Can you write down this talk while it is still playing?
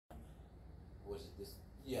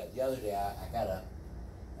yeah, the other day I got up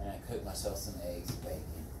and I cooked myself some eggs and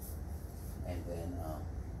bacon, and then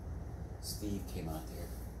Steve came out there,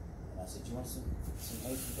 and I said, "You want some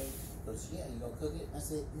eggs and bacon?" He goes, "Yeah, you gonna cook it?" I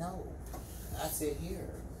said, "No." I said, "Here,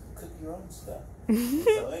 cook your own stuff."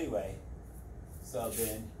 So anyway, so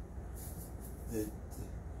then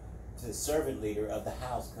the servant leader of the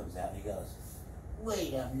house comes out and he goes,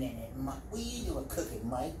 "Wait a minute, Mike. What you doing cooking,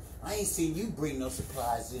 Mike? I ain't seen you bring no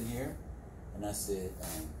supplies in here." And I said,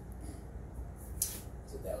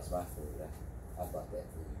 that was my food. I bought that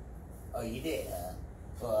for you. "Oh, you did, huh?"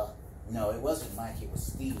 "Well, no, it wasn't Mike. It was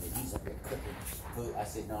Steven. He's up there cooking food." I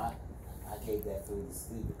said, "No, I gave that food to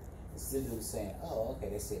Steven." And Steven was saying, "Oh, okay."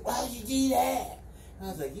 They said, "Why would you do that?" I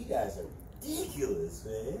was like, "You guys are ridiculous,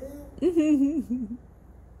 man."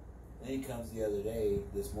 Then he comes the other day,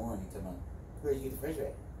 this morning, to me, "Where'd you get the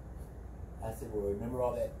refrigerator?" I said, "Well, remember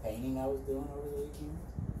all that painting I was doing over the weekend?"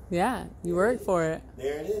 Yeah, you worked for it.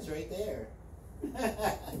 There it is, right there.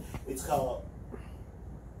 It's called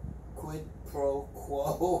Quid Pro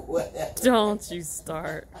Quo. Don't you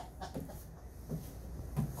start.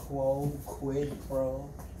 Quid Pro.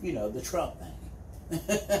 You know, the Trump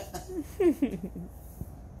thing.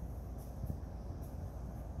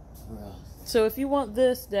 So if you want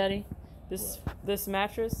this, Daddy, this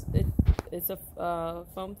mattress, it's a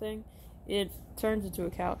foam thing. It turns into a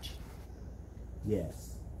couch. Yes.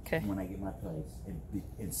 Okay. When I get my place,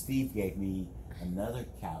 and Steve gave me another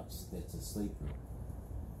couch that's a sleeper.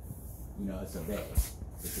 You know, it's a bed.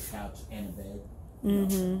 It's a couch and a bed.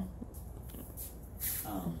 Mm-hmm.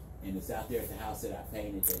 And it's out there at the house that I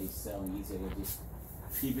painted that he's selling. He said, "He'll just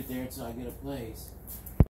keep it there until I get a place."